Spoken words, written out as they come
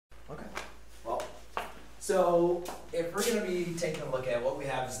So if we're going to be taking a look at what we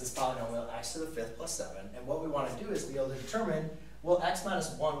have is this polynomial x to the 5th plus 7, and what we want to do is be able to determine, will x minus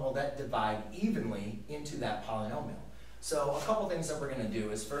 1, will that divide evenly into that polynomial? So a couple things that we're going to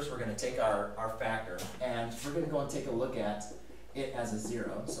do is first we're going to take our factor, and we're going to go and take a look at it as a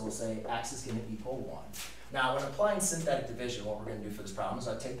 0. So we'll say x is going to equal 1. Now when applying synthetic division, what we're going to do for this problem is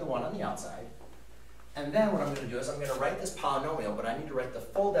I'll take the 1 on the outside, and then what I'm going to do is I'm going to write this polynomial, but I need to write the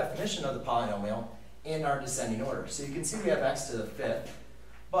full definition of the polynomial in our descending order. So you can see we have x to the 5th,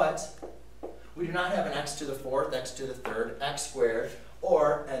 but we do not have an x to the 4th, x to the 3rd, x squared,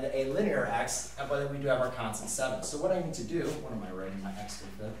 or a linear x, but we do have our constant 7. So what I need to do, what am I writing my x to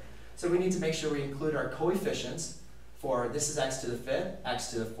the 5th? So we need to make sure we include our coefficients for this is x to the 5th, x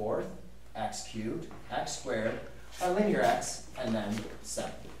to the 4th, x cubed, x squared, our linear x, and then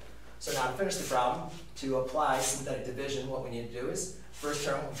 7. So now to finish the problem, to apply synthetic division, what we need to do is first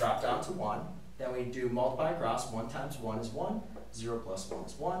term will drop down to 1. Then we do multiply across. 1 times 1 is 1. 0 plus 1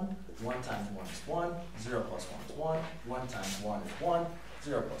 is 1. 1 times 1 is 1. 0 plus 1 is 1. 1 times 1 is 1.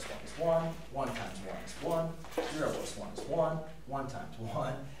 0 plus 1 is 1. 1 times 1 is 1. 0 plus 1 is 1. 1 times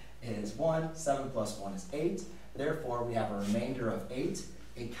 1 is 1. 7 plus 1 is 8. Therefore, we have a remainder of 8,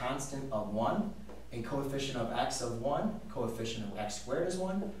 a constant of 1, a coefficient of x of 1, coefficient of x squared is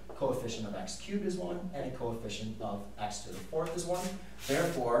 1, coefficient of x cubed is 1, and a coefficient of x to the 4th is 1.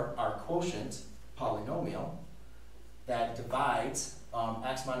 Therefore, our quotient polynomial that divides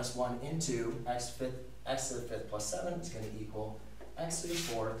x minus 1 into x to the 5th plus 7 is going to equal x to the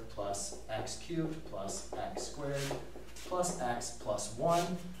 4th plus x cubed plus x squared plus x plus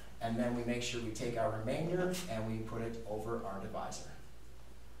 1. And then we make sure we take our remainder and we put it over our divisor.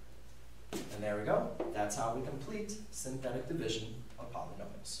 And there we go. That's how we complete synthetic division of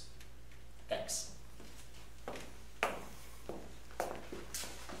polynomials. Thanks.